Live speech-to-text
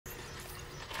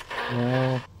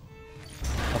No.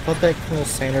 I thought that Colonel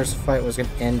Sanders fight was gonna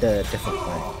end a different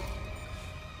way.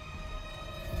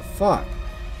 Fuck.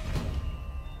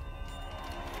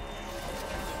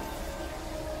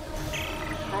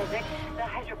 Isaac, the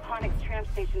hydroponics tram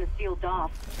station is sealed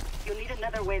off. You'll need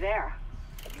another way there.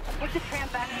 Take the tram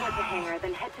back towards the hangar,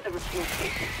 then head to the repair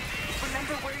station.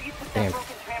 Remember where you took that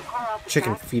broken tram car off the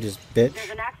Chicken track? feet his bitch. There's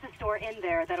an access door in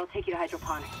there that'll take you to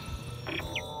hydroponics.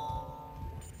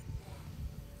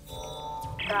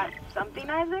 Got something,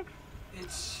 Isaac?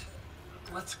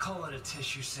 Let's call it a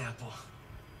tissue sample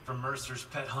from Mercer's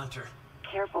pet hunter.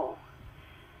 Careful.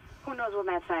 Who knows what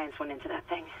mad science went into that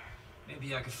thing?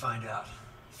 Maybe I could find out.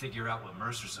 Figure out what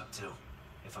Mercer's up to.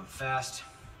 If I'm fast,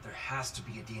 there has to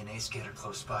be a DNA scanner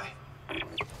close by.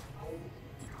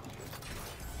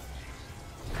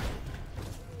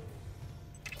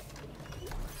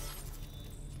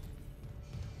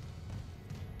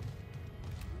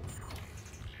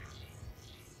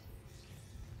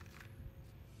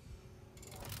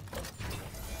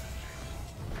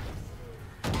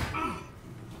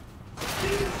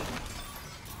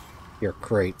 Your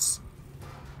crates.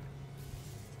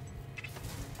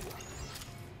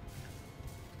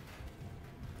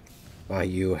 While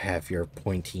you have your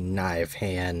pointy knife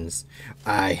hands,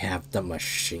 I have the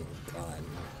machine gun.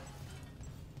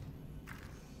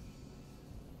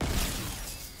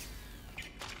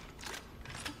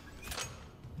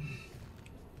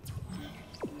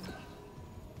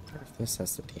 What if this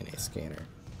has the DNA scanner?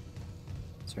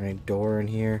 Is there any door in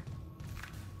here?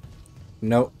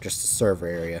 Nope, just a server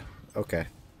area. Okay.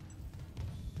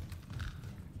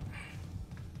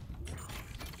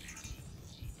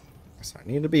 So I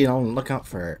need to be on the lookout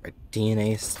for a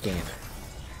DNA scanner.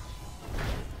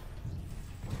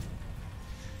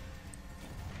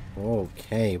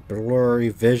 Okay, blurry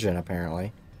vision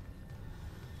apparently.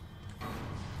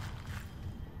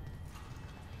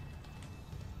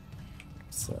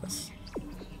 What's this?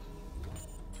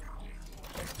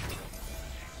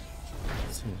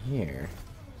 What's in here?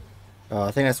 Oh,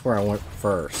 I think that's where I went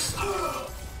first.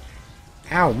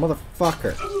 Ow,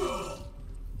 motherfucker!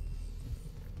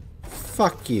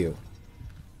 Fuck you.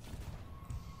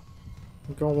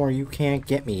 I'm going where you can't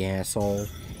get me, asshole.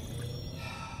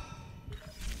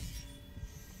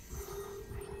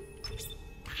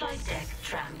 Flight deck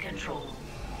tram control.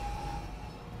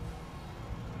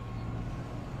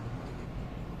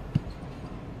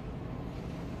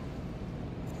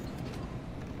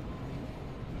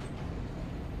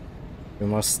 We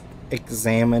must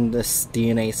examine this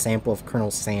DNA sample of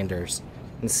Colonel Sanders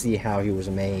and see how he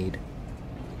was made.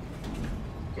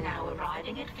 Now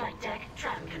arriving at flight deck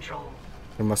tram control.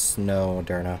 We must know,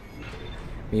 Derna.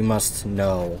 We must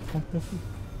know.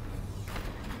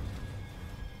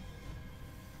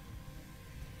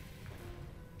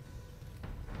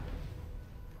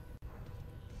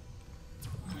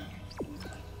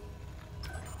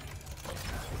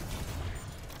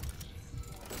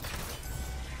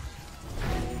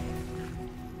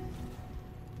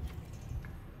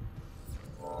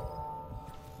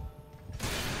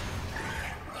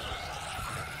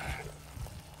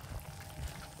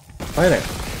 Hi there.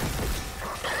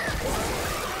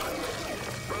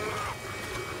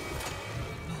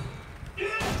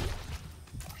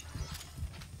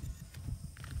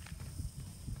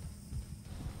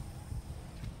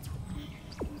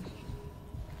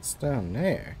 It's down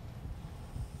there.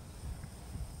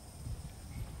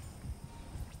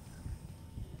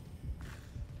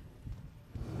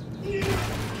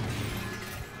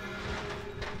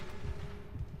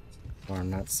 Well, I'm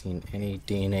not seeing any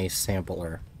DNA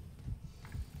sampler.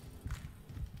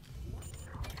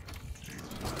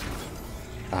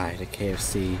 I, the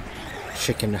KFC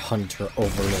Chicken Hunter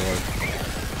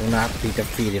Overlord, will not be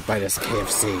defeated by this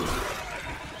KFC.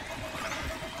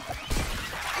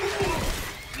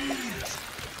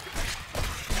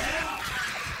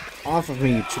 Off of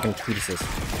me, you chicken pieces.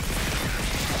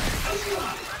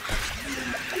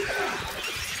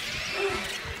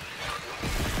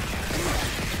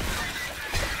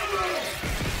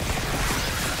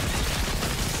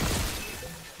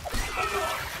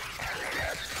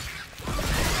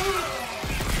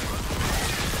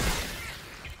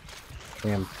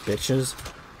 Damn bitches.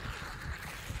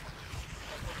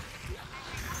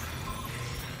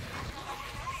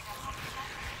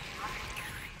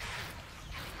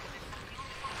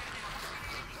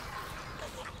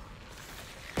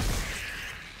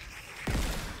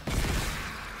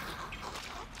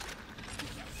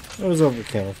 It was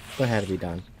overkill, but it had to be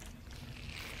done.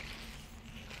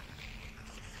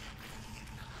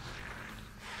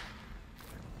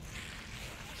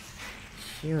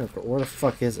 Here, but where the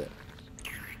fuck is it?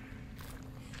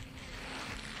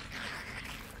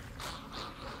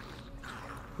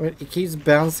 Wait, it keeps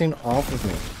bouncing off of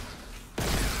me.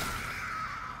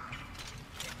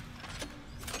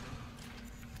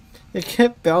 It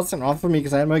kept bouncing off of me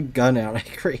because I had my gun out. I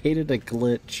created a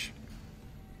glitch.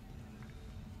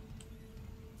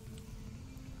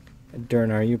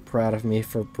 Darn, are you proud of me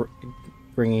for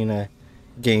bringing a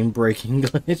game-breaking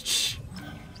glitch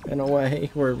in a way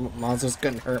where monsters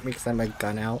couldn't hurt me because I had my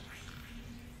gun out?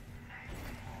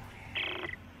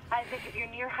 Isaac, if you're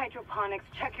near hydroponics,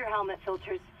 check your helmet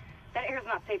filters. That air's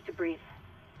not safe to breathe.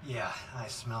 Yeah, I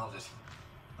smelled it.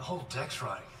 The whole deck's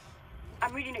rotting.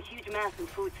 I'm reading a huge mass in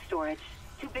food storage.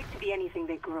 Too big to be anything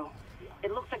they grew.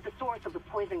 It looks like the source of the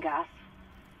poison gas.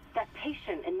 That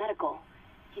patient in medical,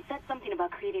 he said something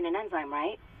about creating an enzyme,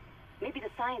 right? Maybe the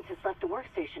scientist left the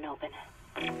workstation open.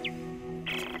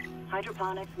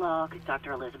 Hydroponics log,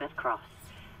 Dr. Elizabeth Cross.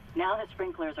 Now that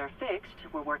sprinklers are fixed,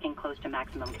 we're working close to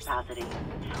maximum capacity.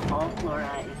 All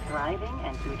flora is thriving,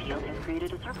 and food yield has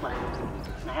created a surplus.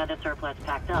 I had the surplus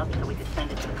packed up so we could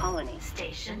send it to the colony.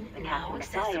 Station The now Captain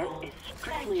accessible. Messiah is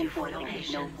strictly enforcing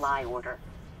his no-fly order.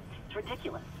 It's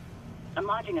ridiculous. I'm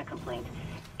lodging a complaint.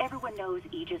 Everyone knows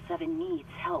Aegis 7 needs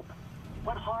help.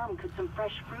 What harm could some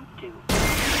fresh fruit do?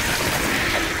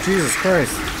 Jesus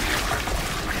Christ.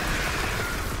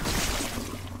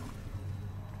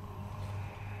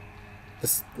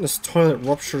 This toilet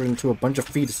ruptured into a bunch of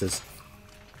fetuses.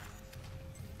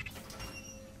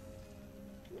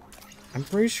 I'm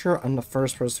pretty sure I'm the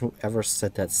first person who ever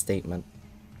said that statement.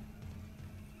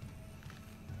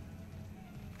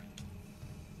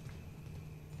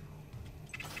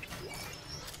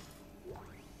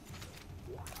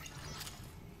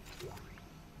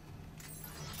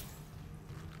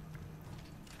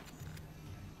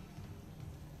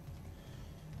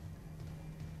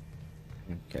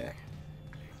 Okay.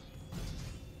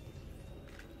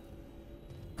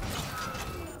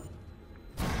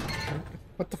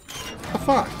 What the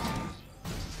fuck?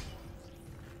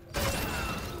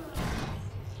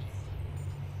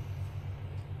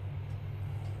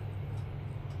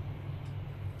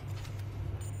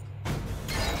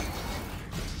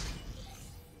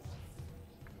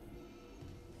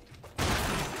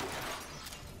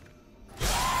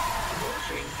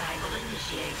 Watering cycle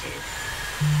initiated.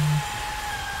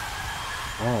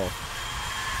 Oh.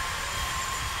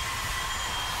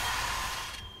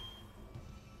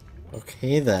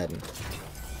 Okay then.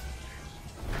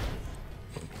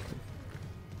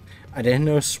 I didn't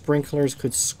know sprinklers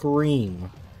could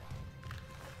scream.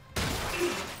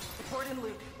 Report in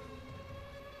Luke.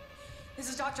 This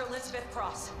is Dr. Elizabeth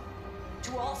Cross.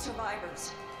 To all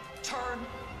survivors, turn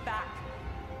back.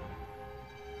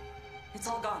 It's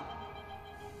all gone.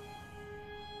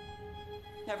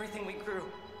 Everything we grew.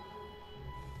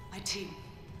 My team.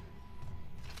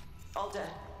 All dead.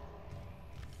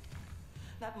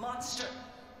 That monster.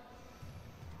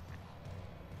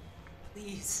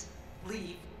 Please,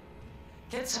 leave.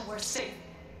 Get somewhere safe.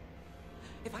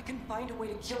 If I can find a way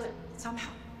to kill it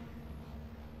somehow.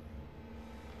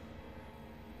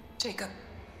 Jacob,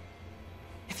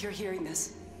 if you're hearing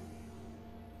this,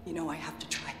 you know I have to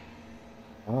try.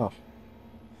 Oh.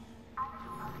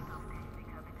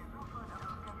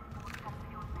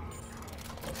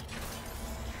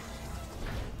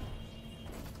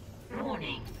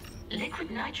 Warning.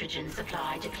 Liquid nitrogen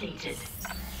supply depleted.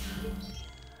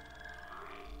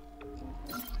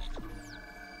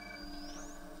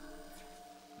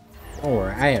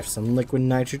 Or I have some liquid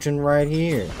nitrogen right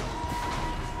here.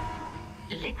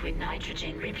 Liquid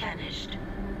nitrogen replenished.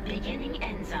 Beginning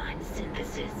enzyme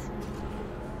synthesis.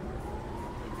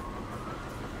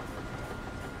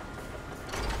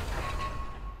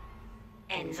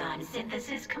 Enzyme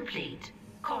synthesis complete.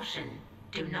 Caution.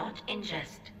 Do not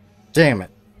ingest. Damn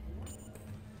it.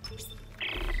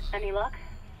 Any luck?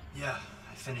 Yeah,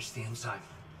 I finished the enzyme.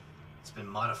 It's been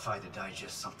modified to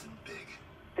digest something big.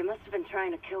 They must have been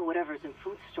trying to kill whatever's in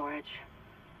food storage.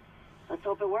 Let's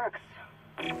hope it works.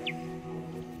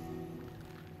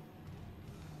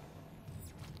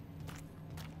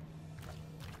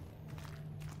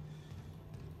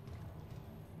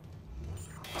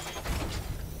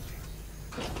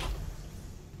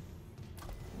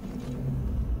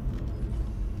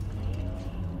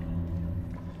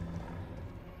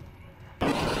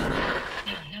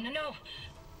 No.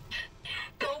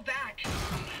 Go back.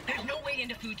 There's no way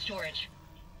into food storage.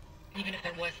 Even if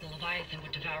there was, the Leviathan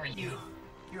would devour you.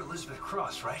 You're Elizabeth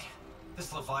Cross, right?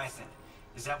 This Leviathan,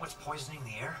 is that what's poisoning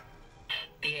the air?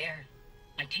 The air.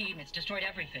 My team, it's destroyed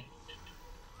everything.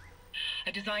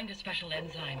 I designed a special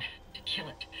enzyme to kill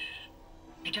it.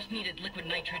 I just needed liquid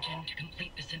nitrogen to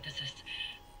complete the synthesis.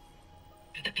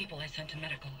 The people I sent to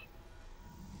medical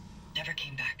never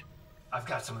came back. I've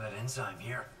got some of that enzyme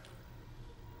here.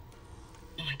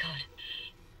 Oh my god.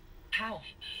 How?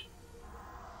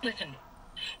 Listen,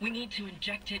 we need to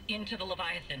inject it into the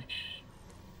Leviathan.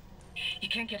 You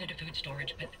can't get into food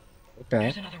storage, but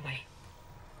there's another way.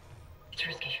 It's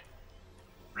risky.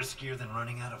 Riskier than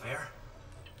running out of air?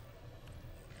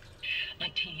 My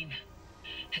team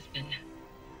has been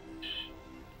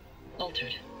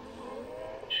altered.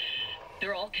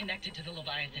 They're all connected to the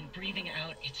Leviathan, breathing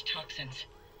out its toxins.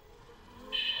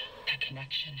 That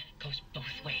connection goes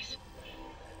both ways.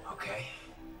 Okay.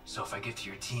 So if I get to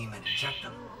your team and inject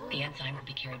them... The enzyme will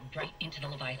be carried right into the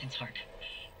Leviathan's heart.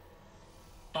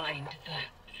 Bind the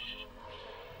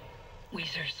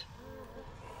Weezers.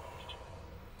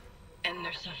 End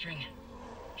their suffering.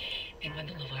 And when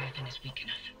the Leviathan is weak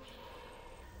enough,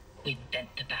 we vent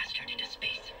the bastard into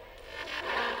space.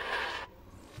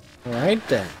 Alright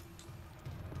then.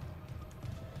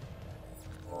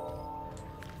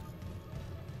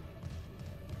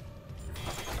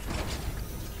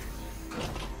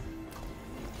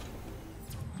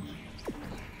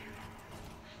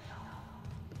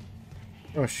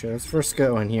 Oh shit, let's first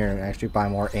go in here and actually buy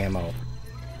more ammo.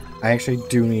 I actually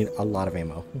do need a lot of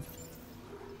ammo.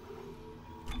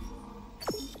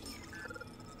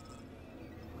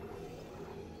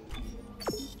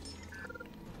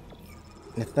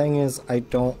 The thing is, I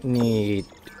don't need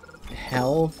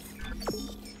health.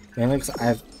 Mainly because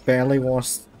I've barely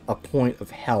lost a point of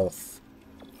health.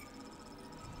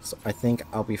 So I think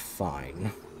I'll be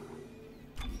fine.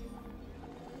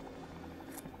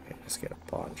 Let's get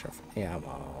a bunch of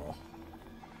ammo.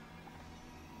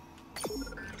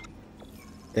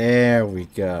 There we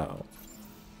go.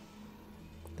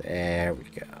 There we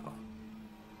go.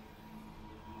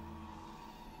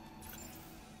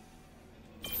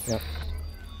 Yep.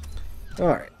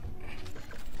 Alright.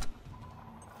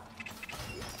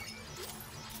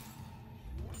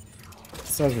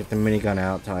 So I'll get the minigun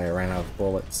out until I ran out of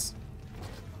bullets.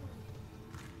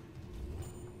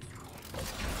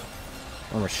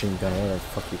 Or machine gun, whatever the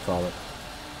fuck you call it.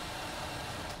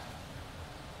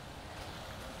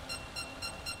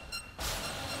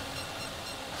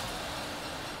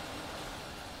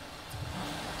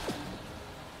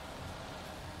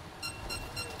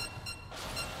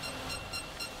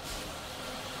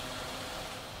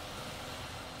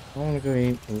 I want to go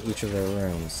in each of their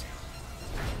rooms.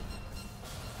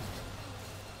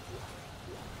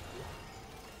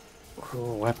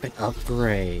 Ooh, weapon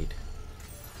upgrade.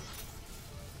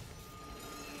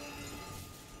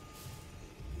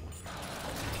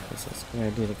 This is a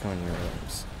good idea to go in your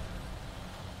rooms.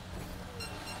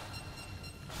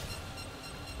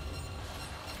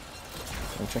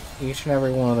 And check each and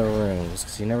every one of the rooms,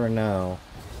 because you never know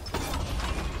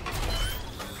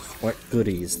what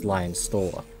goodies lie in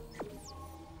store.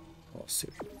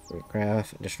 Suit.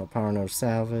 Graph, additional power node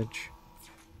salvage.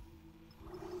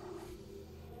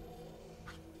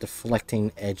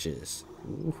 Deflecting edges.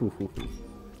 Ooh.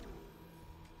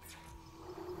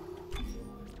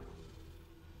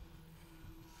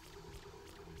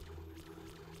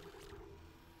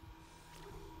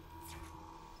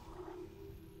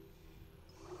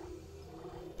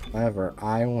 However,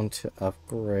 I want to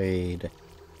upgrade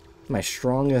my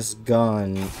strongest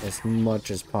gun as much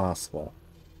as possible.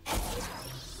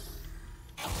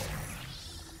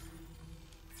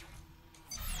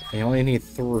 I only need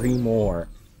 3 more,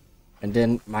 and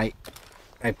then my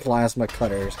plasma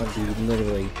cutter is going to be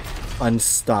literally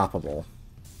unstoppable.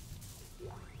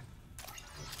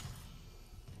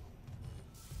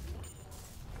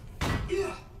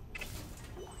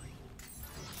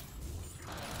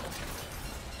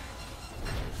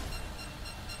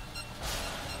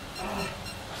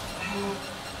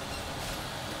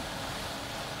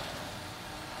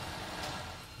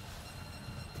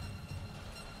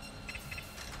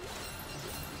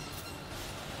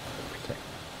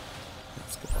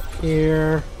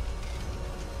 Here.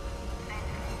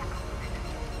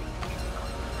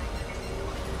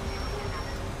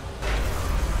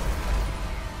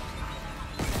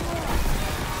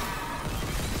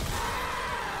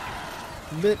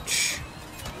 Bitch.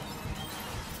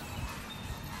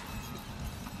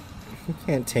 You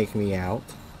can't take me out.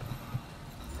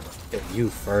 But you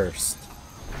first.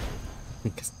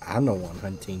 Because I'm the one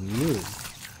hunting you.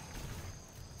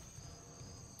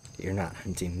 You're not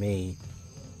hunting me.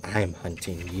 I'm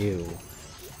hunting you.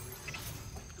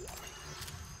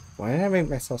 Why did I make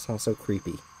myself sound so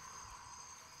creepy?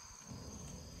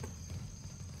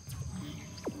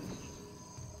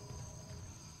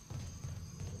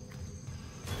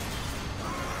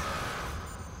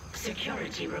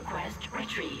 Security request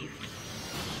retrieved.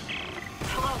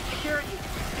 Hello, security.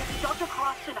 This is Dr.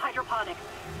 Cross in hydroponics.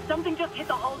 Something just hit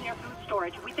the hull near food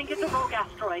storage. We think it's a rogue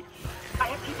asteroid. I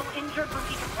have people injured from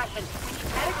decompression. We need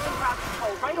medics and ground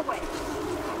control right away.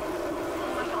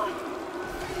 Oh my god.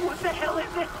 What the hell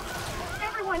is this?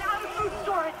 Everyone out of food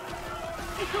storage!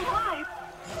 It's alive!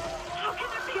 How can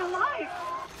it be alive?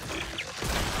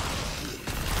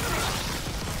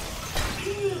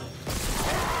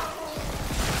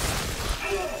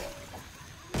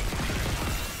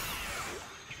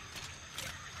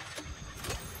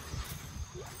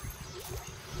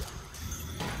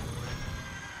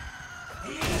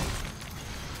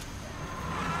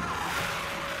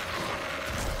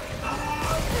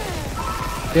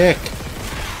 Dick!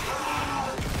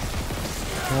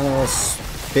 Oh,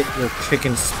 spit your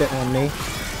chicken spit on me.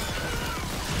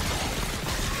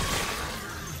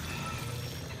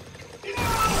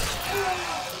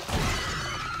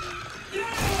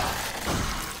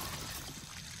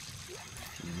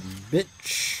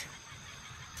 Bitch!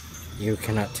 You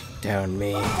cannot take down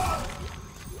me.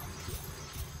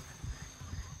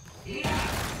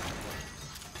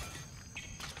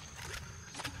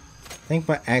 I think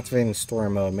by activating story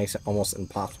mode makes it almost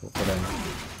impossible for them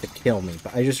to kill me,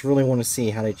 but I just really want to see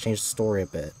how they change the story a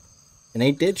bit. And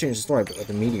they did change the story, but with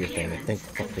the meteor thing, I think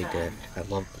what they did. I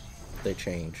love what they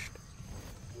changed.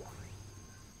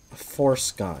 A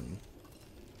force gun.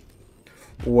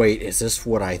 Wait, is this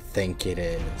what I think it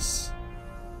is?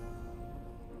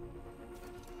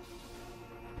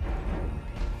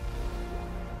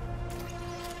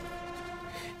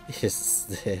 Is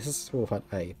this what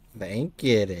I think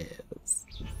it is?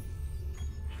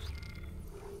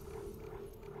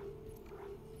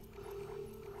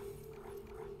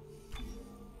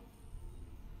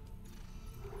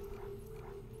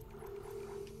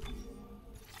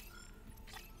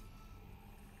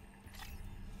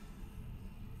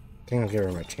 I think I'll give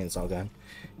her my chainsaw gun.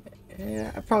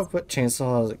 Yeah, I probably put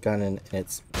chainsaw gun in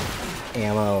its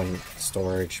ammo and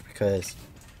storage because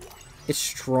it's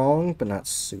strong, but not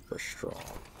super strong.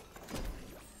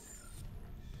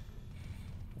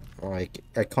 Like,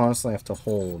 I constantly have to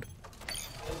hold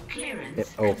it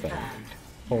open.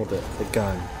 Hold it, the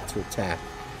gun, to attack.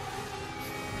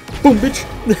 Boom, bitch!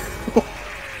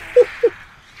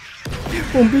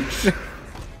 Boom, bitch!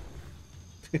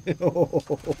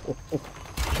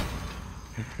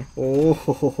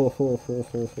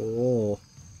 Oh.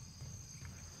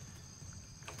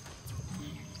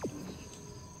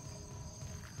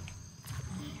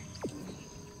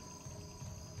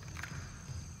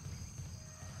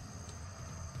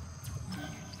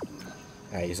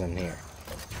 Alright, he's in here.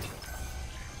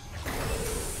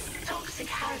 Toxic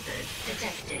hazard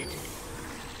detected.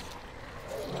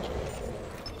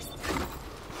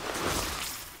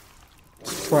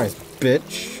 Surprise,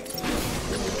 bitch.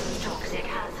 Toxic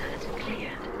hazard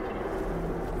cleared.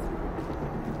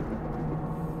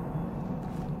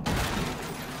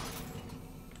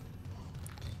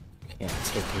 Can't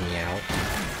take me out.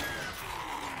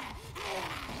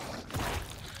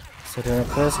 So did I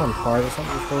play this on hard or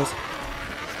something first?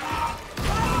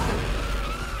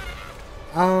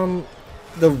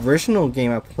 The original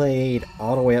game I played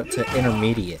all the way up to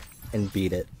intermediate and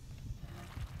beat it.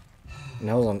 And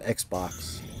that was on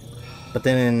Xbox. But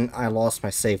then I lost my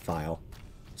save file,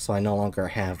 so I no longer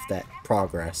have that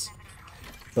progress.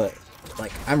 But,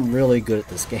 like, I'm really good at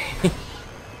this game.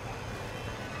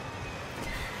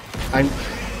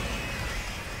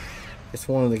 It's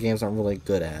one of the games I'm really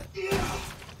good at.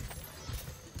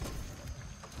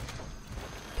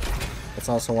 That's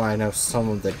also why I know some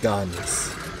of the guns.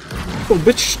 Oh,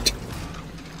 bitch!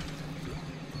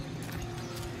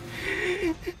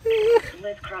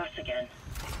 Liz Cross again.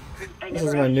 This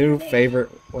is my new favorite.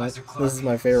 This is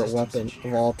my favorite weapon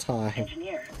of all time.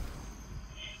 Engineer.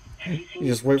 You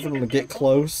just wait for them to get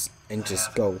close and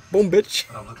just go boom, bitch.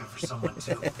 But I'm looking for someone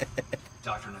too.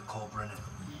 Dr. Nicole Brennan.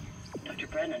 Dr.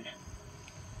 Brennan.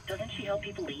 Doesn't she help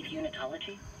people leave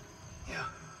unitology? Yeah,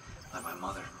 like my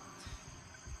mother.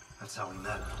 That's how we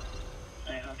met.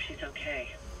 I hope she's okay.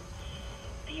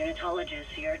 The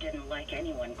unitologists here didn't like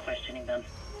anyone questioning them.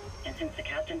 And since the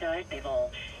captain died, they've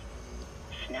all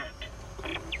snapped.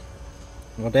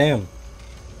 Well, damn.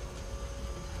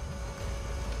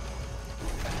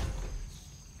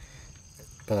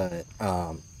 But,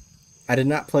 I did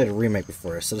not play the remake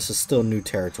before, so this is still new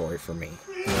territory for me.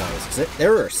 Anyways,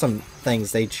 there are some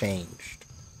things they changed.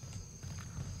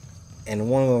 And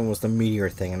one of them was the meteor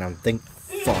thing, and I'm thinking,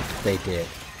 fuck, they did.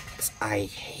 Because I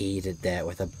hated that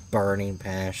with a burning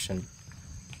passion.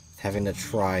 Having to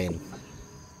try and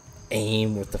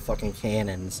aim with the fucking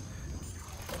cannons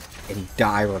and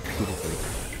die repeatedly.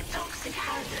 Toxic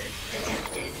hazard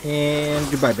detected.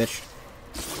 And goodbye, bitch.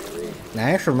 And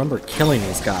I actually remember killing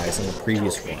these guys in the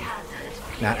previous one.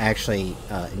 Not actually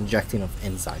injecting them with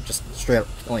enzyme, just straight up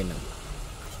killing them.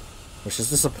 Which is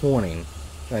disappointing,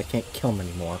 that I can't kill them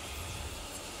anymore.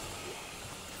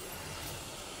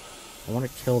 I want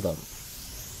to kill them.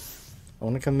 I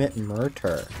want to commit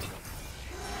murder.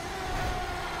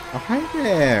 Oh, hi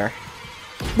there!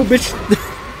 Oh, bitch!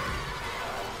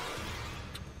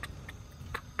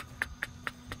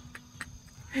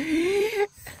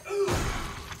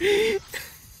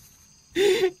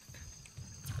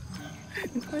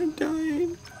 I'm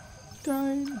dying.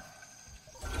 Dying.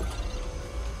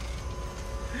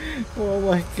 Oh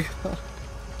my god.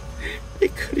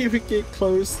 It couldn't even get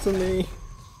close to me.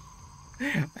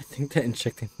 I think that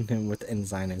injecting them with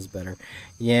enzyme is better.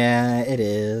 Yeah, it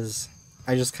is.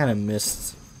 I just kind of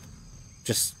missed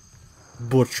just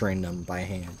butchering them by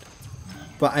hand.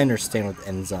 But I understand with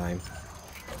enzyme.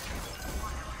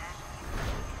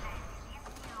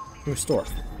 Restore.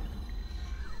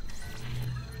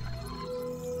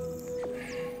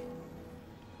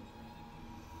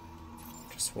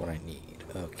 Just what I need.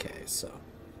 Okay, so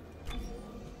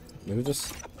move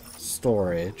this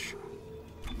storage.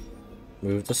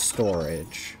 Move the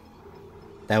storage.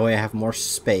 That way I have more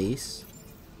space.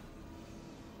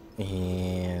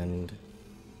 And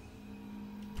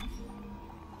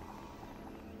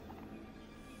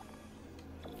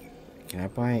can I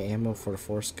buy ammo for the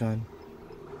force gun?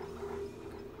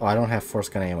 Oh, I don't have force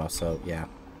gun ammo, so yeah.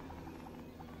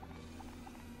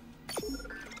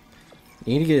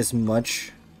 Need to get as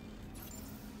much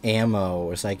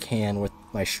ammo as I can with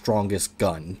my strongest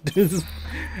gun.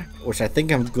 Which I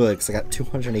think I'm good because I got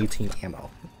 218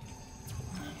 ammo.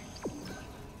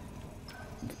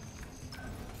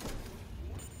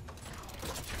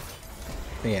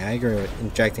 Yeah, I agree with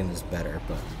injecting is better,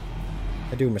 but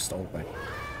I do miss the old way.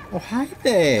 Oh, hi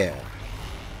there!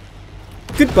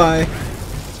 Goodbye!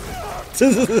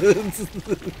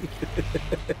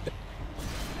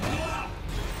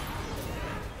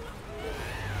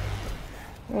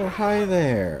 Oh, hi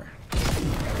there!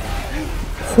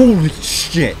 Holy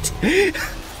shit!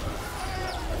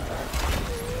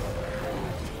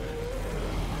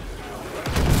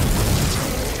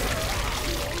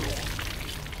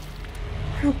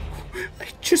 I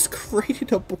just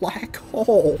created a black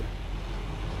hole!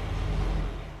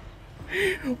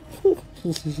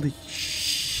 Holy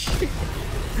shit!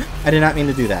 I did not mean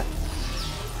to do that.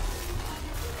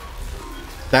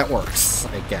 That works,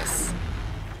 I guess.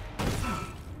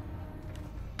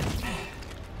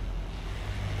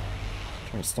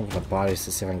 Trying to stumble the bodies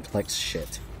to see if I can collect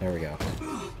shit. There we go.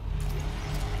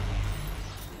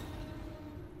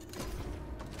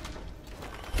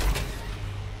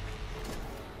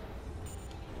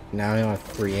 Now I only have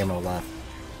 3 ammo left.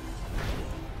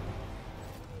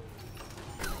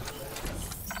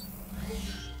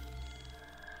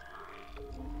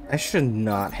 I should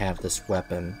not have this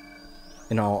weapon,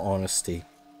 in all honesty.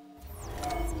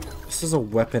 This is a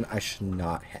weapon I should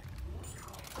not have.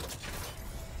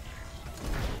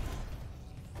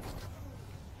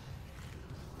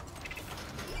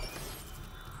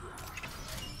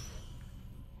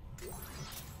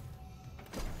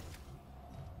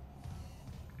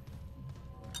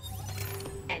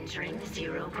 Entering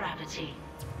zero gravity.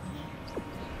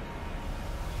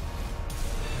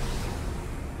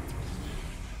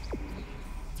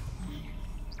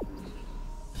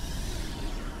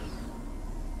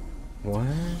 What?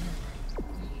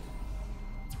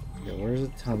 Okay, where does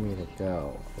it tell me to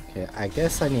go? Okay, I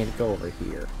guess I need to go over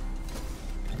here.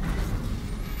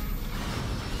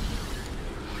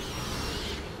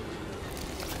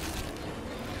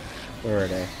 Where are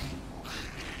they?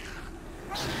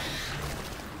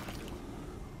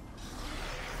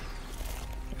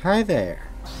 Hi there.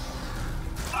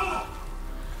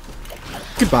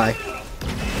 Goodbye.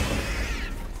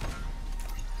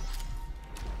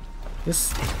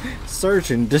 This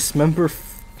surgeon dismember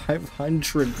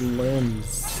 500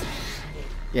 limbs.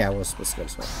 Yeah, we'll go this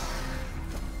way.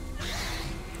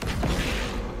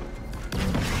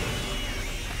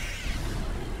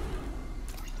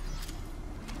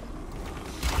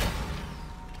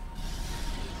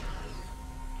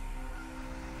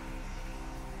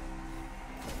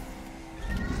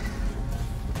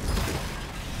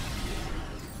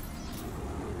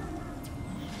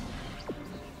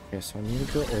 Okay, so I need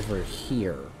to go over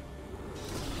here.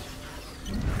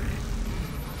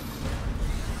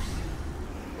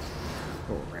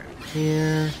 Go around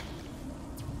here.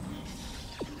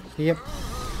 Yep.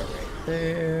 Go right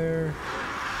there.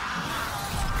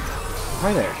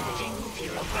 Hi there.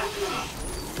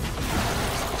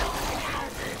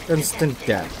 Instant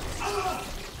death.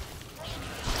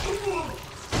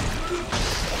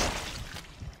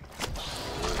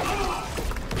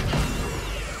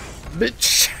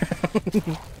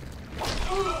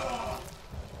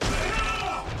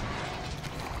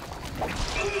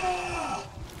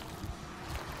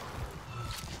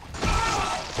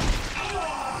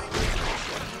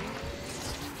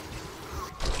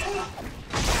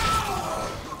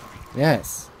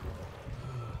 Yes.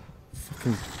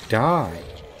 Fucking die.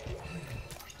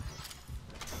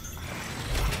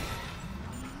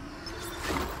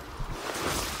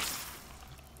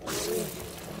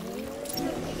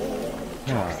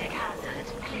 Toxic hazard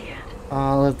cleared.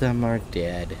 All of them are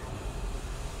dead.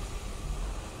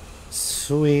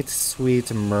 Sweet,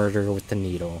 sweet murder with the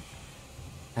needle.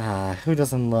 Ah, who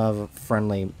doesn't love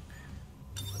friendly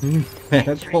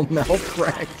medical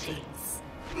malpractice?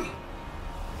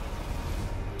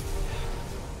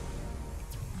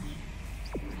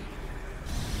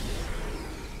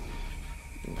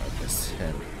 I'll just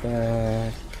head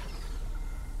back.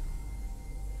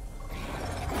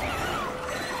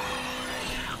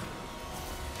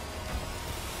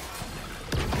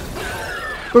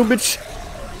 Boom, bitch!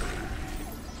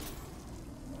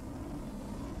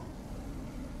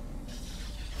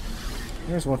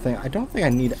 Here's one thing. I don't think I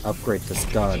need to upgrade this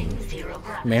gun.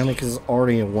 Mainly because it's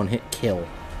already a one-hit kill.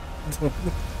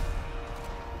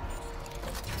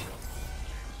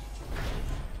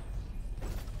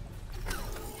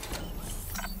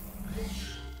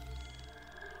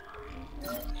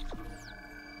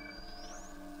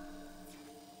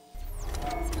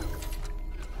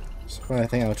 So I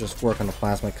think I'll just work on the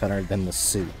plasma cutter than the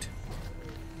suit.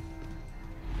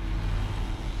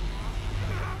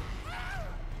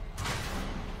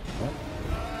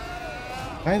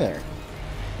 Hi there.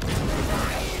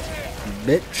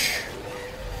 Bitch.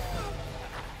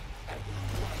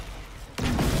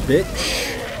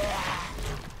 Bitch.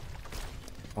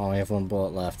 Oh, I have one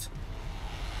bullet left.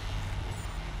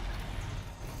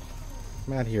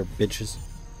 Come out here, bitches.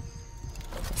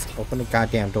 Let's open the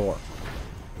goddamn door.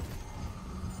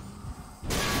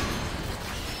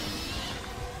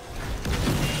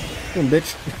 Come on,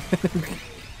 bitch.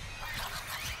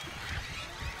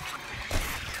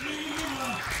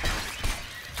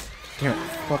 Damn it,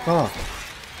 fuck off.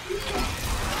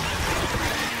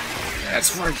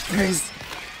 That's right, guys.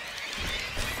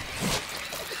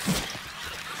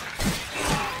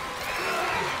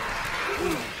 Oh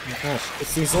my gosh,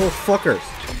 it's these little fuckers.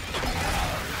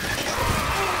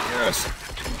 Yes.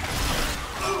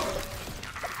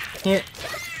 Can't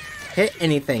hit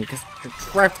anything because you're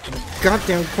trapped in the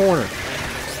goddamn corner.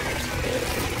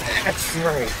 That's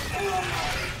right.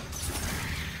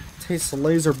 Taste the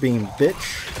laser beam,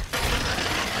 bitch.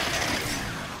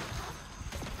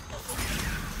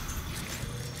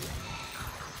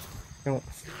 Don't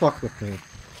fuck with me.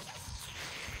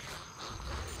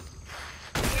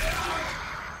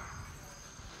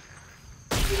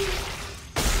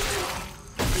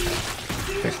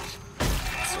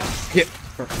 Get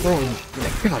for throwing me in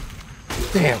a god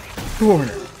damn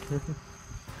corner.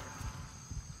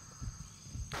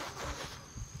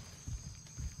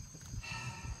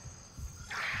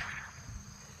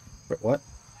 Wait, what?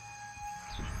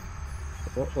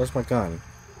 Where's my gun?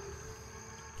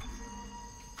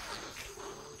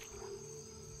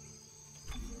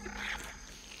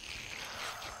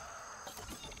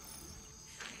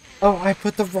 Oh, I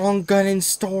put the wrong gun in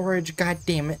storage. God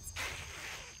damn it.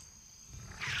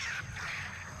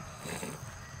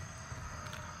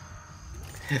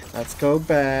 Let's go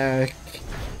back.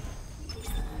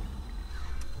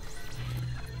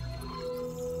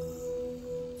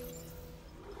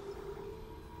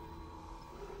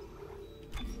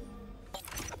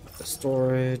 The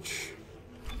storage.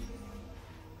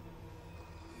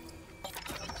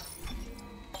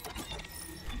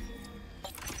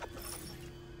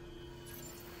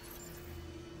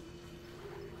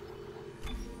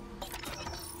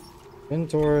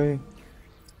 Inventory.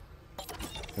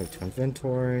 Go to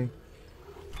inventory.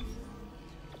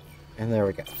 And there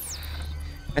we go.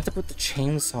 I have to put the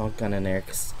chainsaw gun in there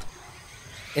because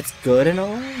it's good and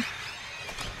all,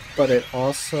 but it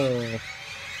also...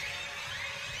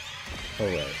 Oh,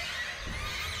 right.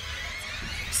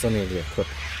 Still need to equip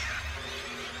it.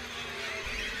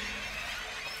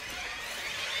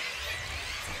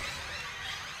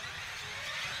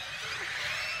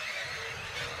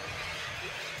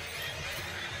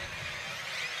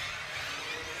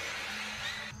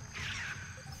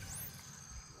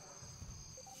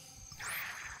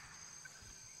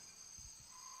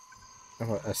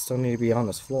 Oh, I still need to be on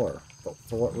this floor. But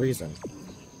for what reason?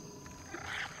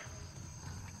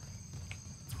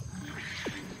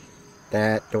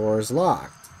 That door is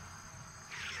locked.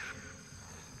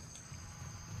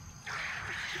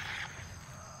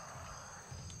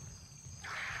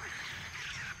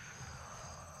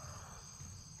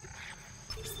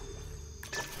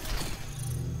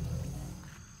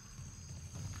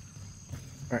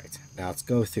 Alright, now let's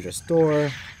go through this door.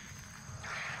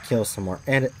 Kill some more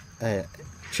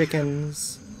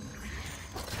chickens.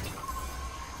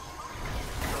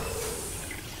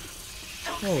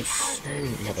 Oh,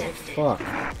 sweet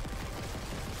motherfucker.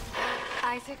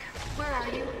 Isaac, where are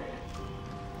you?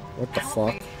 What the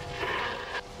fuck?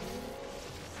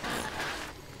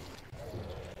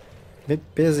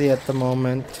 Bit busy at the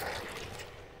moment.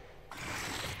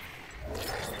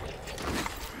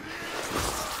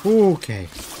 Okay.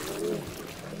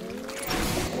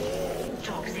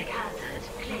 Toxic hazard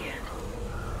cleared.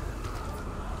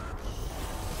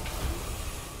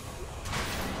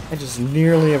 I just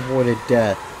nearly avoided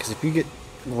death, because if you get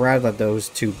grabbed by those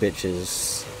two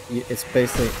bitches, it's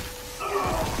basically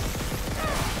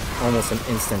almost an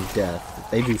instant death.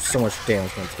 They do so much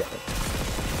damage when together.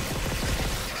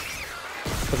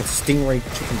 Fucking stingray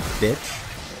chicken bitch.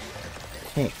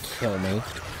 Can't kill me.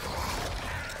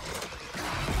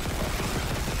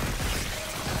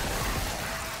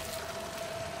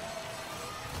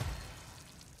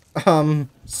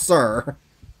 Sir.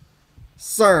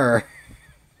 Sir.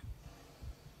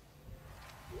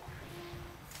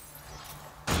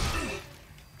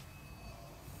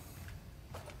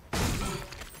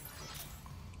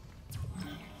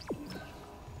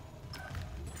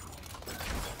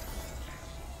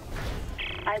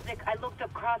 Isaac, I looked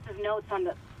up Cross's notes on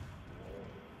the...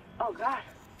 Oh, God.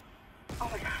 Oh,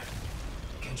 my God.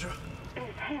 Kendra?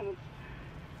 It's him.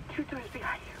 2 doors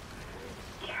behind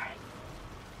you. Karen.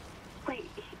 Wait,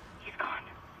 he's gone.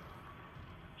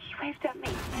 He waved at me,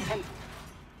 and...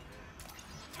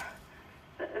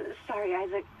 sorry,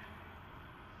 Isaac.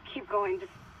 Keep going,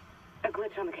 just a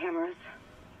glitch on the cameras.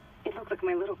 It looked like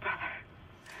my little brother.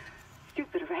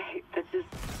 Stupid, right?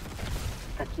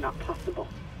 That's not possible.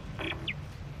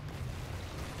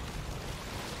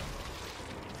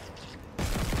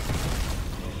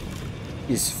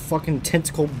 This fucking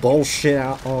tentacle bullshit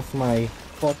out off my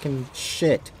fucking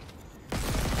shit.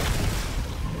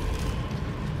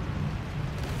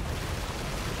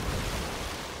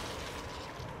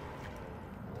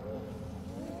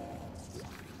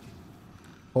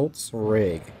 Holt's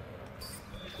rig.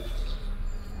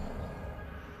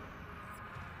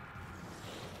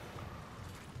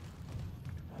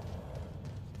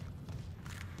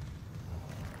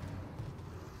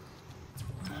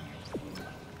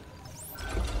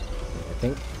 I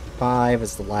think 5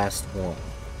 is the last one.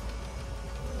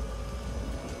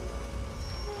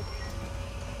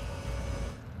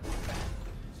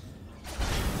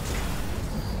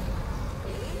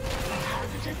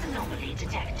 Hazardous anomaly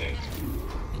detected.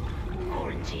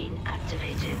 Quarantine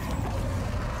activated.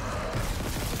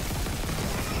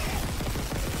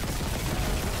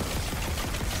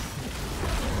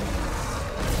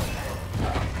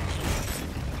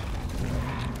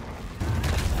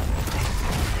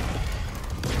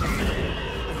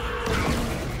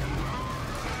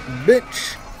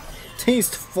 Bitch!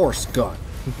 Taste force gun.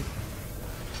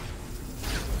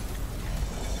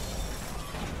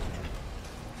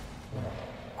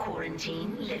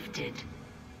 Quarantine lifted.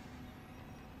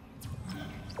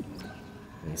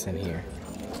 It's in here.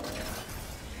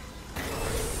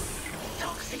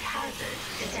 Toxic hazard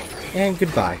detected. And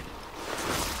goodbye.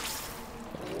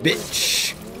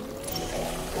 Bitch!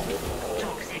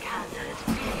 Toxic hazard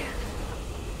cleared.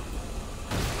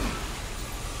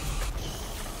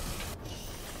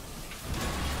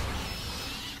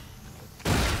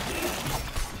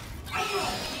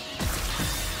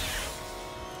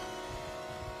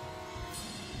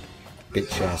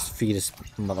 Bitch ass fetus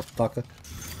motherfucker.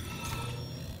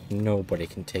 Nobody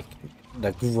can take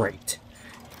the great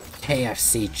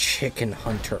KFC chicken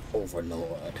hunter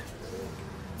overlord.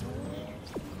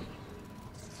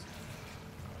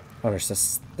 Oh, there's a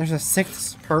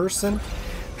 6th person?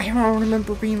 I don't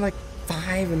remember being like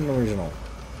 5 in the original.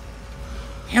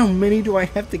 How many do I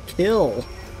have to kill?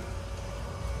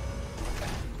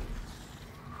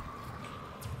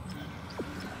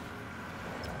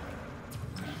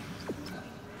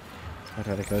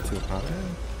 Where did I go to?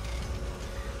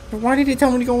 Why did he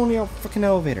tell me to go on the fucking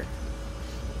elevator?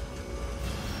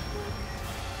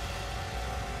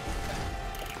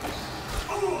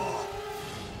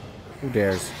 Who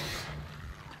dares?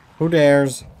 Who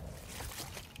dares?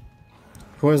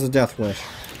 Who has a death wish?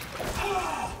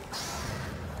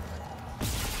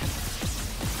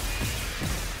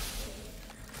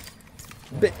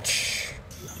 Bitch.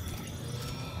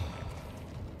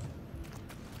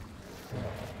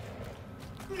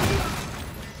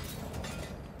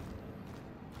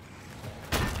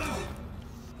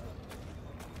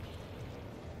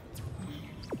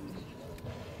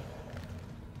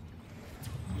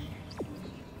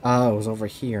 Oh, it was over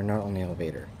here, not on the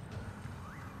elevator.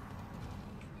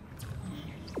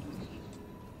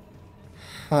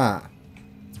 Huh.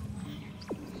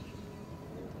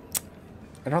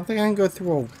 I don't think I can go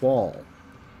through a wall.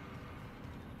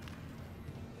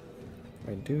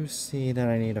 I do see that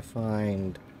I need to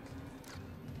find...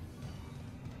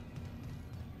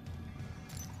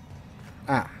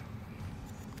 Ah.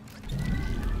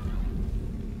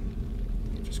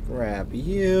 Just grab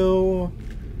you.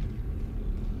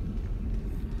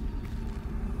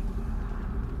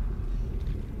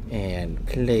 And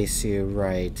place you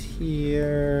right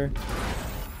here.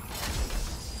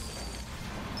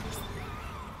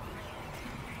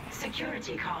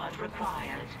 Security card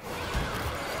required.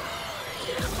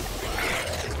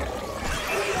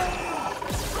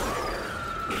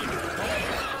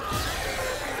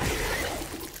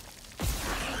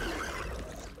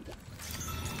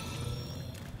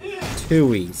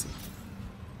 Too easy.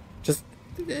 Just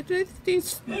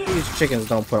these chickens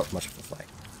don't put up much of a fight.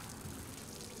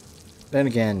 Then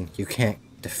again, you can't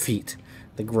defeat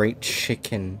the great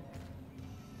chicken.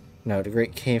 No, the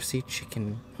great KFC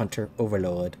chicken hunter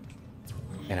overlord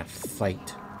in a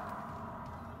fight.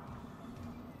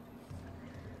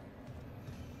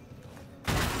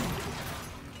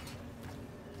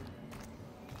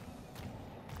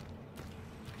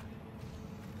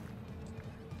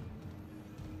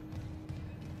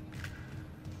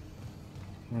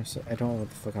 I don't know what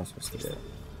the fuck I'm supposed to do.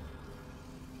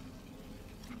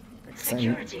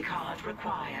 Security card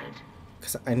required.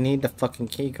 Because I need the fucking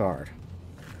key card.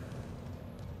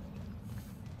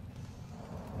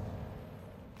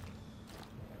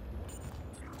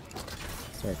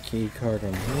 Is there a key card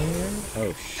in here?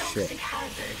 Oh shit. Toxic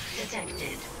hazard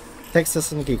detected. Takes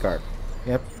us in the key card.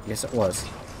 Yep, yes it was.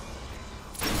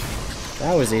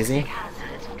 That was easy. Toxic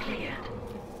hazard cleared.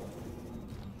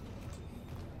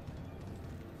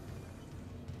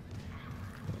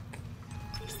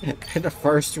 In the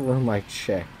first room I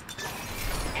checked.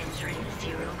 Entering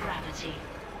zero gravity.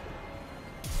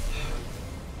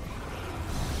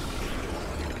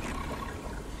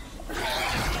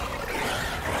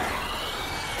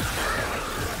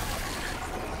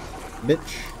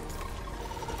 Bitch.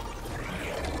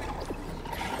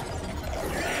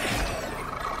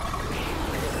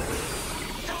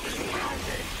 Toxic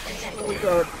hazard detected. Oh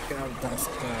god,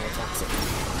 toxic. Toxic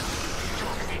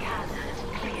hazard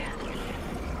cleared.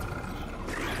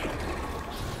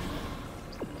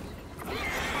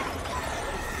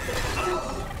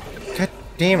 God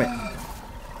damn it.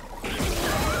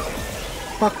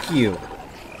 Fuck you.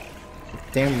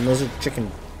 Damn lizard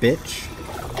chicken bitch.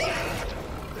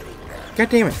 God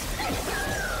damn it.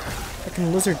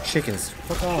 Fucking lizard chickens.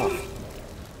 Fuck off.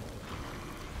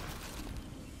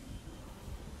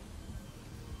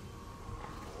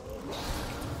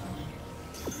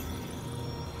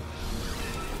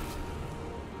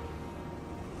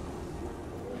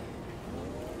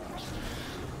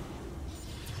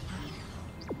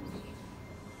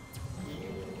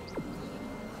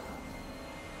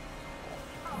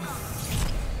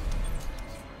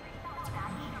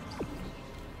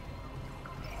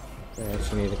 I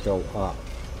actually need to go up.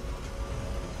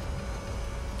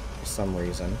 For some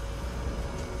reason.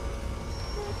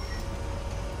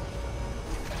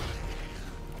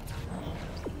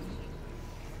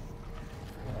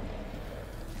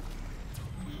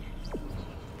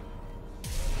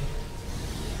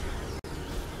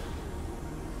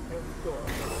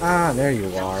 Ah, there you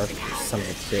are, you son of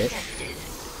a bitch.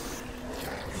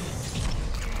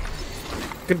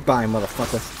 Goodbye,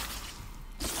 motherfucker.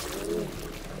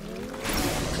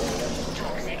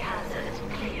 Toxic hazard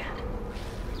cleared.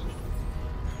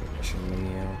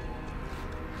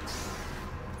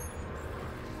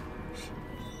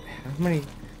 How many?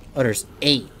 Oh, there's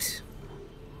 8.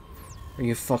 Are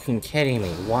you fucking kidding me?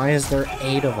 Why is there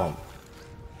 8 of them?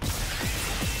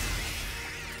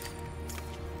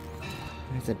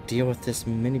 I had to deal with this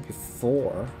many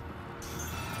before.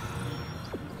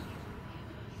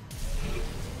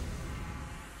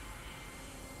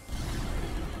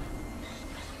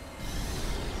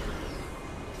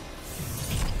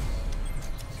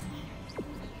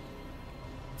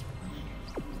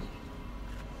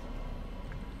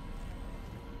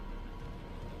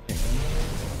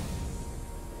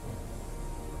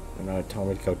 Now it told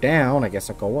me to go down, I guess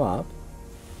I'll go up.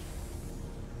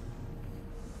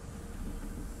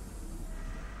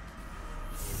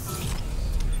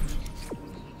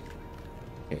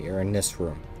 Okay, you're in this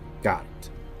room. Got it.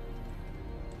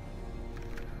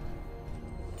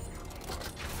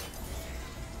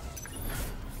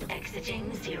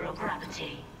 Exiting zero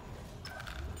gravity.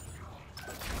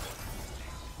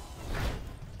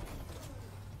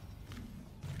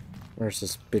 Where's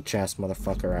this bitch ass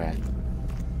motherfucker at?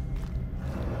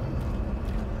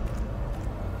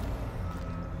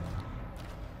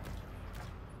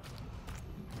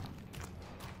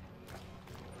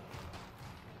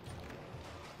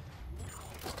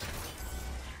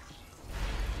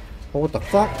 Oh, what the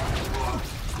fuck?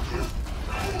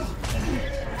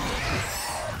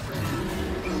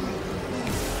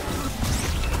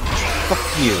 Fuck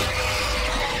you.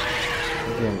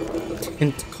 Again,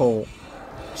 tentacle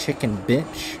chicken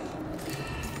bitch.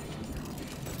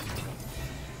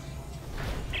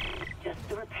 Just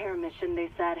the repair mission,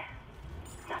 they said.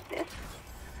 Not this.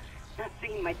 Not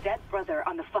seeing my dead brother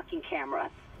on the fucking cameras.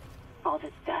 All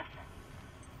this death.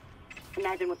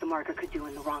 Imagine what the marker could do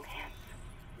in the wrong hands.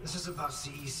 This is about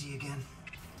CEC again?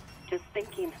 Just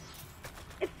thinking.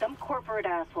 If some corporate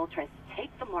asshole tries to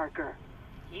take the marker,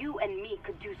 you and me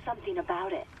could do something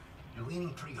about it. You're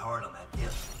leaning pretty hard on that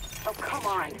if. Oh, come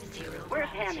on. Where's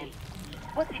Hammond?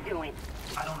 What's he doing?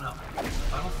 I don't know.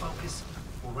 If I don't focus,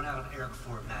 we'll run out of air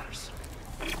before it matters.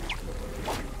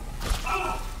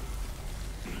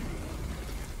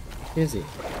 Is he?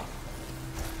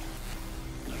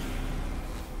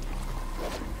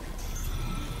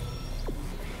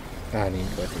 I need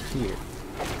to go through here.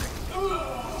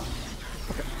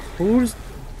 Okay. Who's...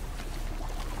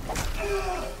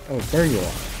 Oh, there you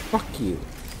are. Fuck you.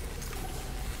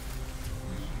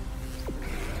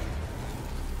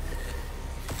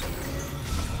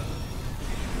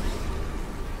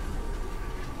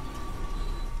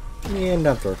 Yeah,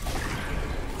 another.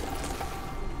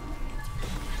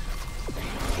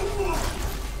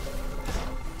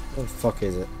 What the fuck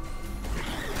is it?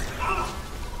 I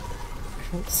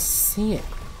don't see it.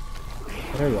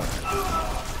 There you are.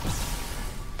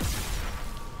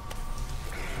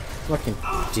 Fucking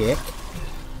dick.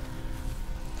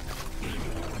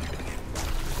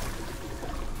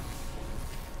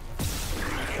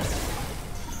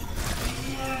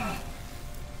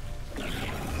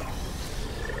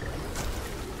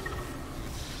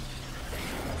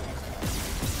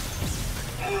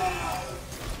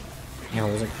 Yeah, I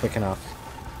wasn't quick enough.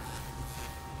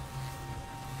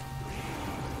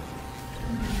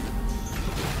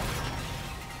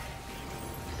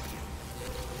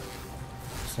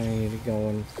 So I need to go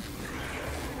in.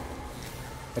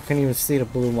 I couldn't even see the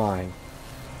blue line.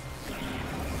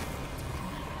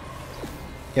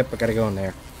 Yep, I gotta go in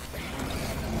there.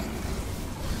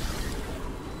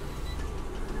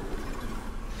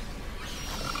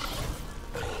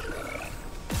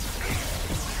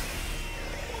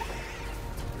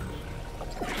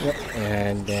 Yep,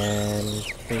 and then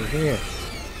through here.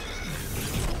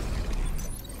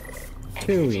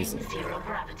 Too easy. Zero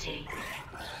gravity.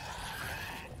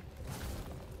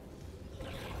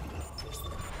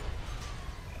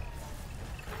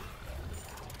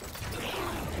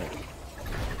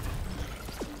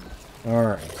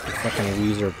 Alright, you fucking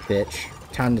loser bitch.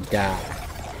 Time to die.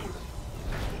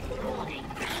 Warning.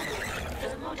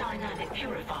 Thermodynamic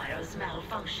purifiers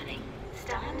malfunctioning.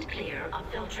 Stand clear of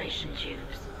filtration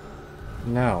tubes.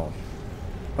 No.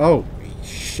 Oh,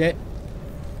 shit.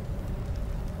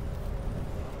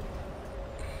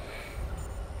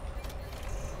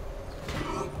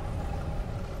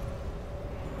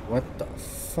 What the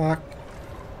fuck?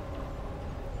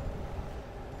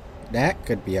 That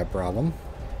could be a problem.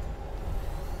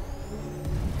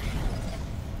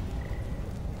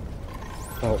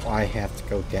 Oh, I have to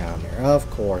go down there. Of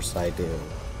course I do.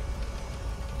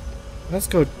 Let's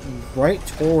go right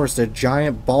towards the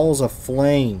giant balls of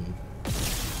flame.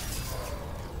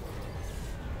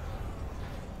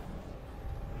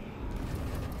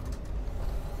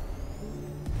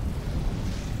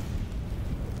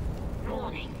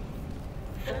 Warning.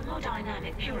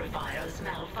 Thermodynamic purifiers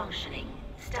malfunctioning.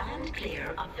 Stand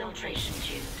clear of filtration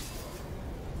tubes.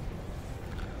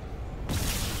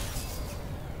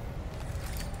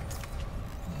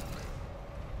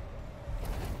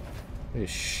 Holy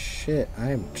shit,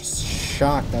 I am just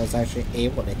shocked I was actually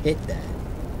able to hit that.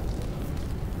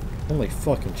 Holy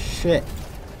fucking shit.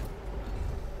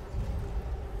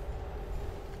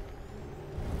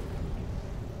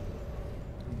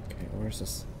 Okay, where's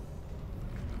this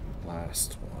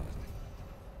last one?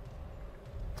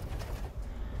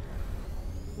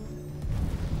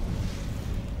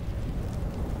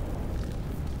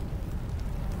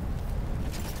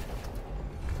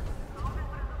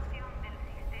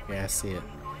 Yeah, I see it.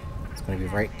 It's gonna be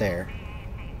right there.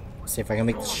 See if I can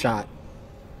make the shot.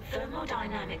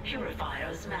 Thermodynamic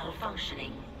purifiers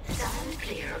malfunctioning. Stand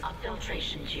clear of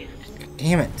filtration tubes.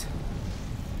 Damn it.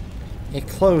 It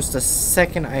closed the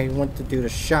second I went to do the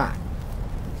shot.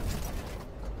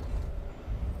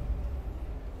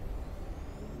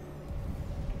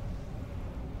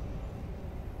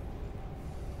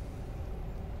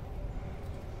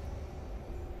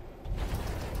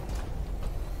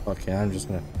 fuck it. I'm just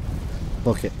gonna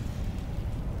book it.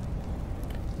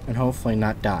 And hopefully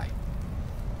not die.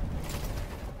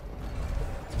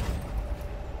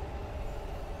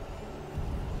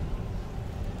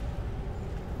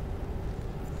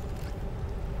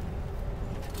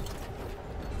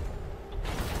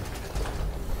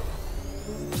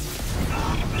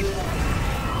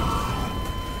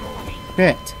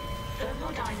 Shit.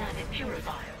 Thermodynamic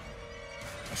purifier.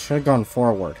 I should have gone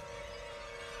forward.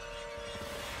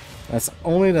 That's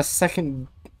only the second...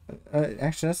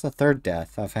 actually, that's the third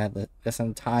death I've had this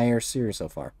entire series so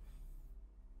far.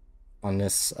 On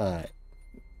this,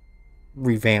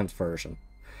 revamped version.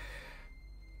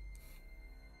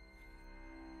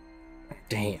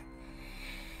 Damn.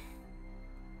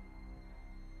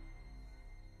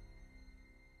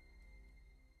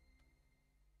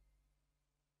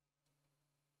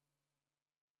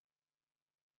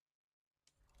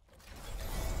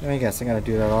 I guess I gotta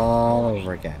do that all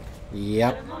over again.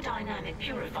 Yep. Thermodynamic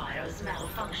purifiers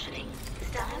malfunctioning.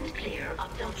 Stand clear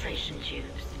of filtration tubes.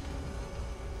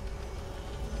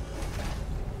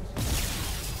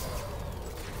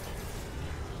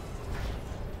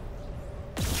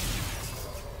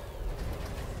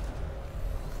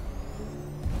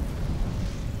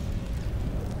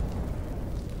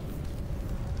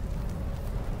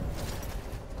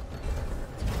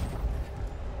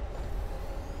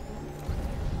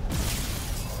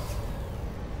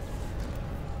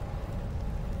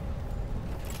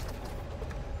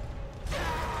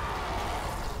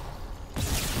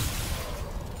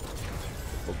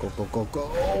 Go, go, go, go!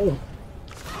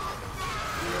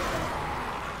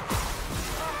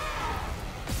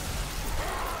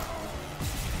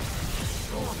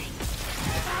 Warning.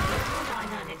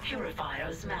 Thermodynamic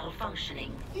purifiers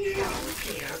malfunctioning. Stand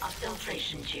clear of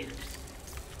filtration tubes.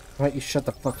 Why don't you shut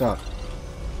the fuck up?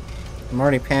 I'm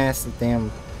already past the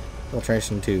damn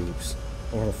filtration tubes.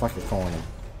 Or the fuck you're calling them.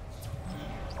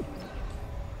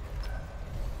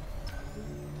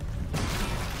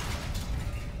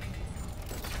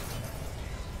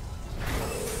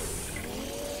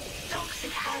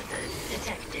 Toxic hazard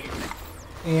detected.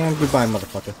 And goodbye,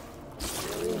 motherfucker.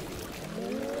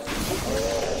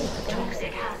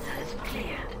 Toxic hazard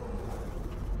cleared.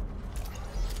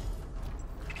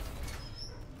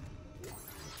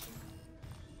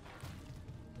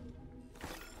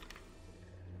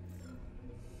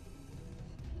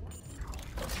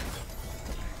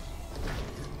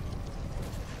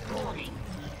 Warning.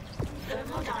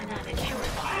 Thermodynamic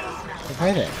purifiers malfunctioning.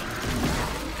 Hi there.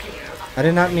 Stand clear of I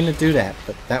did not mean to do that,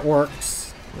 but that works.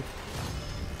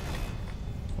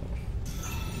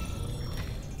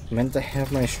 Meant to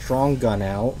have my strong gun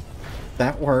out.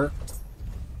 That worked.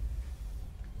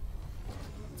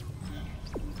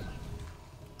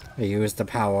 I used the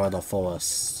power of the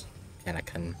fullest.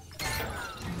 Anakin.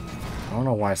 I don't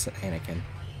know why I said Anakin.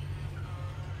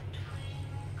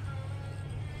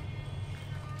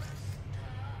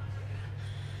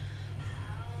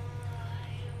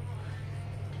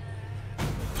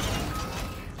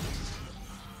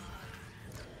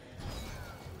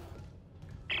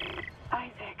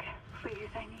 Isaac, please,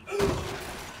 I need you.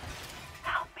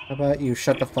 Help me. How about you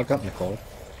shut the fuck up, Nicole?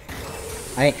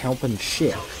 I ain't helping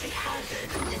shit. toxic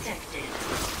hazard detected.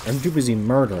 I'm too busy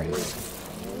murdering.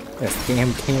 That's damn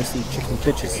KFC chicken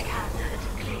bitches. Toxic hazard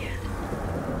cleared.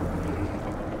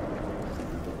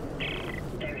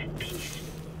 They're at peace.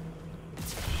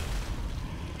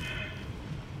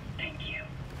 Thank you.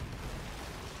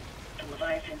 The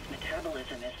Leviathan's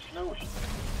metabolism is slowing.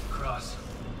 Cross,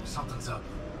 something's up.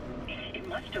 It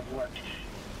must have worked.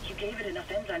 You gave it enough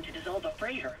enzyme to dissolve a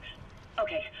freighter.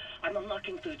 Okay, I'm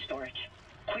unlocking food storage.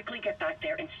 Quickly get back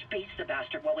there and space the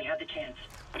bastard while we have the chance.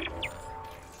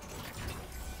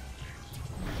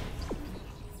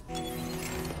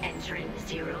 Entering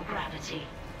zero gravity.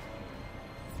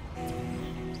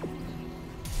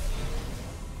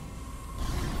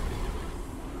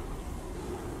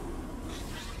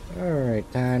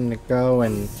 Alright, time to go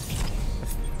and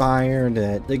fire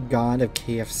the god of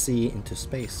KFC into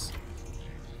space.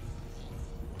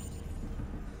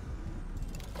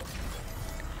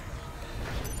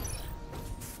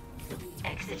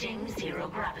 Exiting zero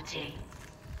gravity.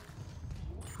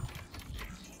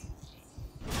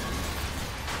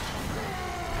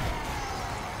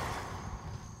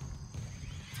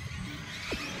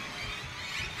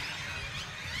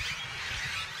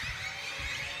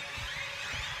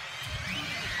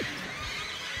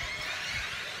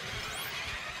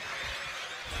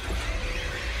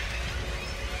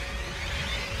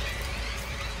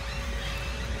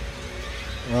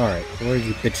 Alright, where are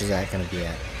you bitches at gonna be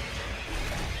at?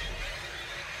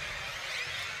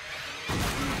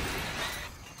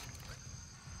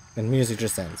 And music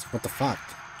just ends. What the fuck?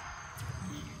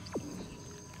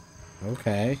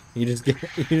 Okay. You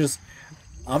just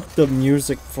up the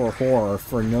music for horror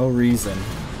for no reason.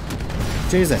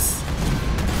 Jesus.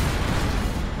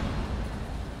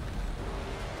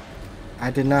 I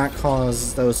did not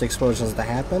cause those explosions to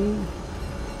happen.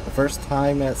 The first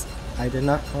time that I did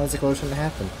not cause the explosion to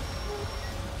happen.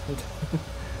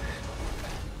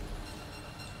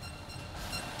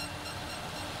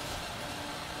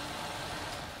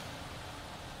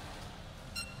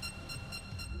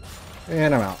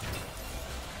 And I'm out.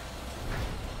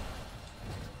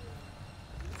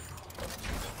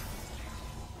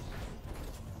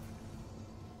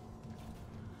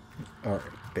 Alright,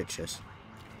 bitches.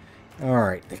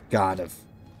 Alright, the god of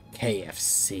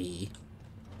KFC.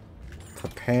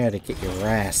 Prepare to get your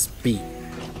ass beat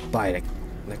by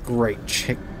the great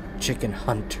chicken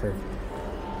hunter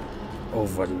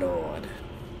overlord.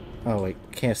 Oh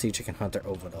wait, KFC chicken hunter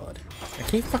overlord. I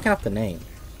keep fucking up the name.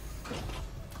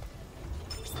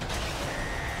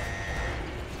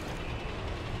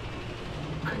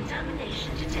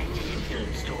 Contamination detected in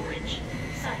food storage.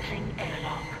 Cycling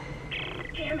airlock.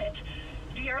 Damn it!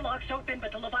 The airlock's open,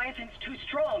 but the Leviathan's too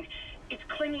strong. It's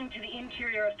clinging to the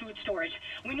interior of food storage.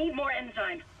 We need more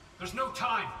enzyme. There's no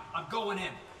time. I'm going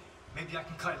in. Maybe I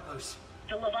can cut it loose.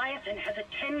 The Leviathan has a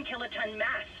 10-kiloton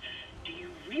mass. Do you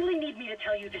really need me to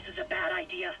tell you this is a bad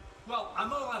idea? Well,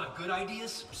 I'm all out of good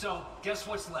ideas, so guess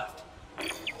what's left?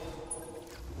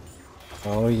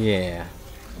 Oh yeah.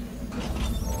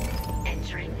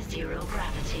 Entering zero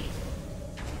gravity.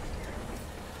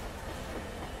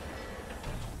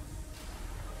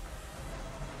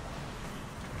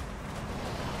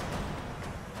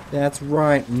 That's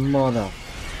right,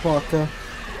 motherfucker.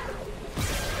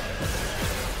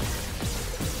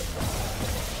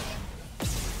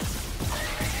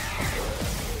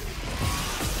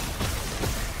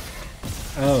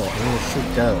 Oh, I'm gonna shoot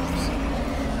those.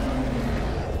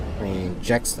 I mean,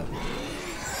 injects them.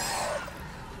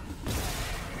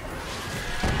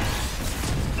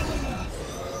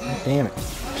 God damn it.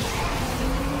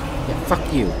 Yeah,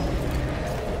 fuck you.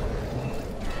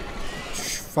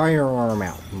 Firearm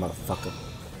out, motherfucker.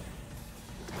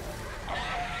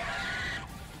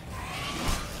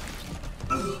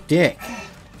 Dick.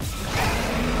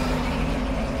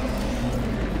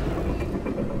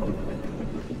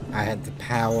 I had the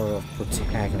power of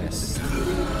protagonist on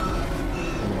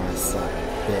my side,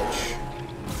 bitch.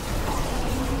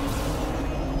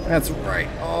 That's right.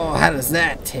 Oh, how does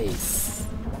that taste?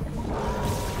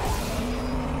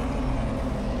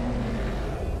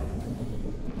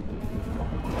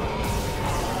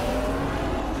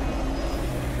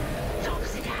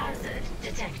 Toxic hazard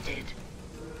detected.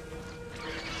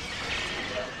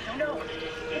 No,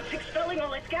 it's expelling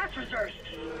all its gas reserves.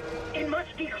 It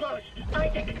must be close.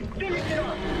 Isaac, finish it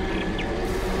off.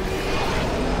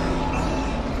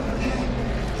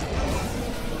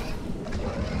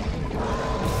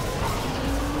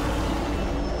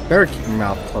 Better keep your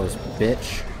mouth closed,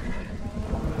 bitch.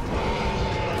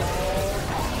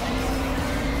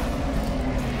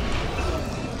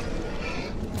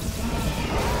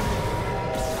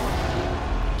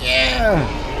 Yeah!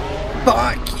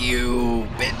 Fuck you,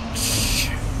 bitch!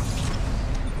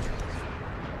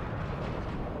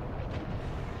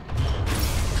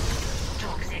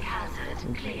 Toxic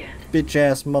hazard cleared. Bitch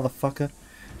ass motherfucker.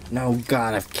 No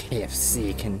god of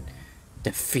KFC can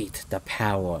defeat the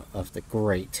power of the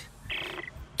great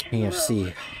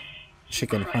KFC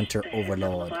chicken hunter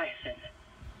overlord.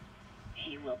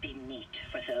 He will be meat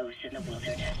for those in the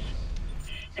wilderness.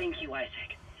 Thank you,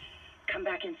 Isaac. Come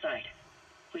back inside.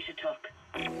 We should talk.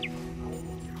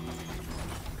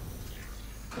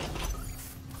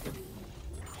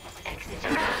 Exit.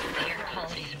 The air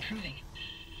quality's improving.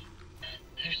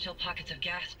 There's still pockets of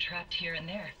gas trapped here and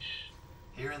there.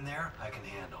 Here and there, I can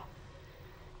handle.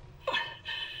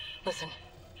 Listen,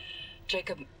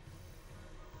 Jacob...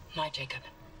 My Jacob.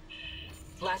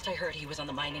 Last I heard, he was on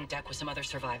the mining deck with some other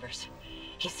survivors.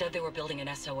 He said they were building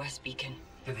an SOS beacon.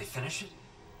 Did they finish it?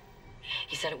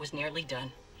 He said it was nearly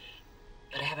done,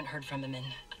 but I haven't heard from him in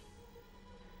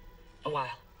a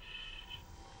while.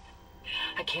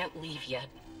 I can't leave yet.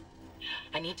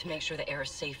 I need to make sure the air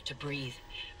is safe to breathe.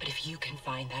 But if you can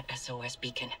find that SOS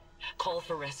beacon, call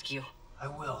for rescue. I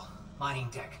will. Mining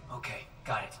deck. Okay,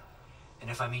 got it. And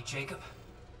if I meet Jacob?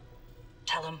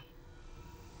 Tell him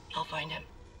I'll find him.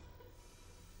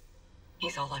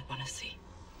 He's all I want to see.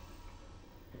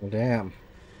 Damn.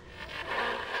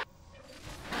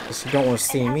 Guess you don't want to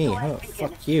see me, huh?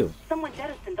 Fuck you. Someone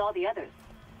jettisoned all the others.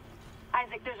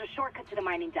 Isaac, there's a shortcut to the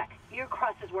mining deck. Near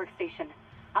Cross's workstation.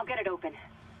 I'll get it open.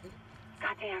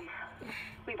 Goddamn.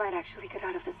 We might actually get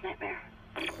out of this nightmare.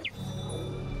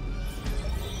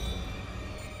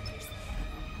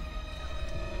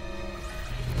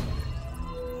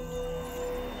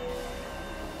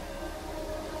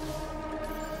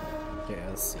 Okay,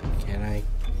 let's see. Can I?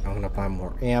 I'm gonna find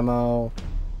more ammo.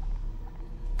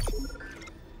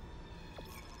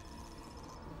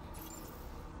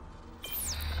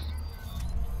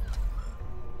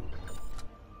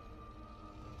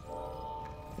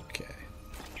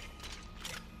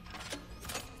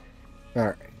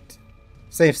 Alright.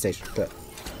 Save station, good.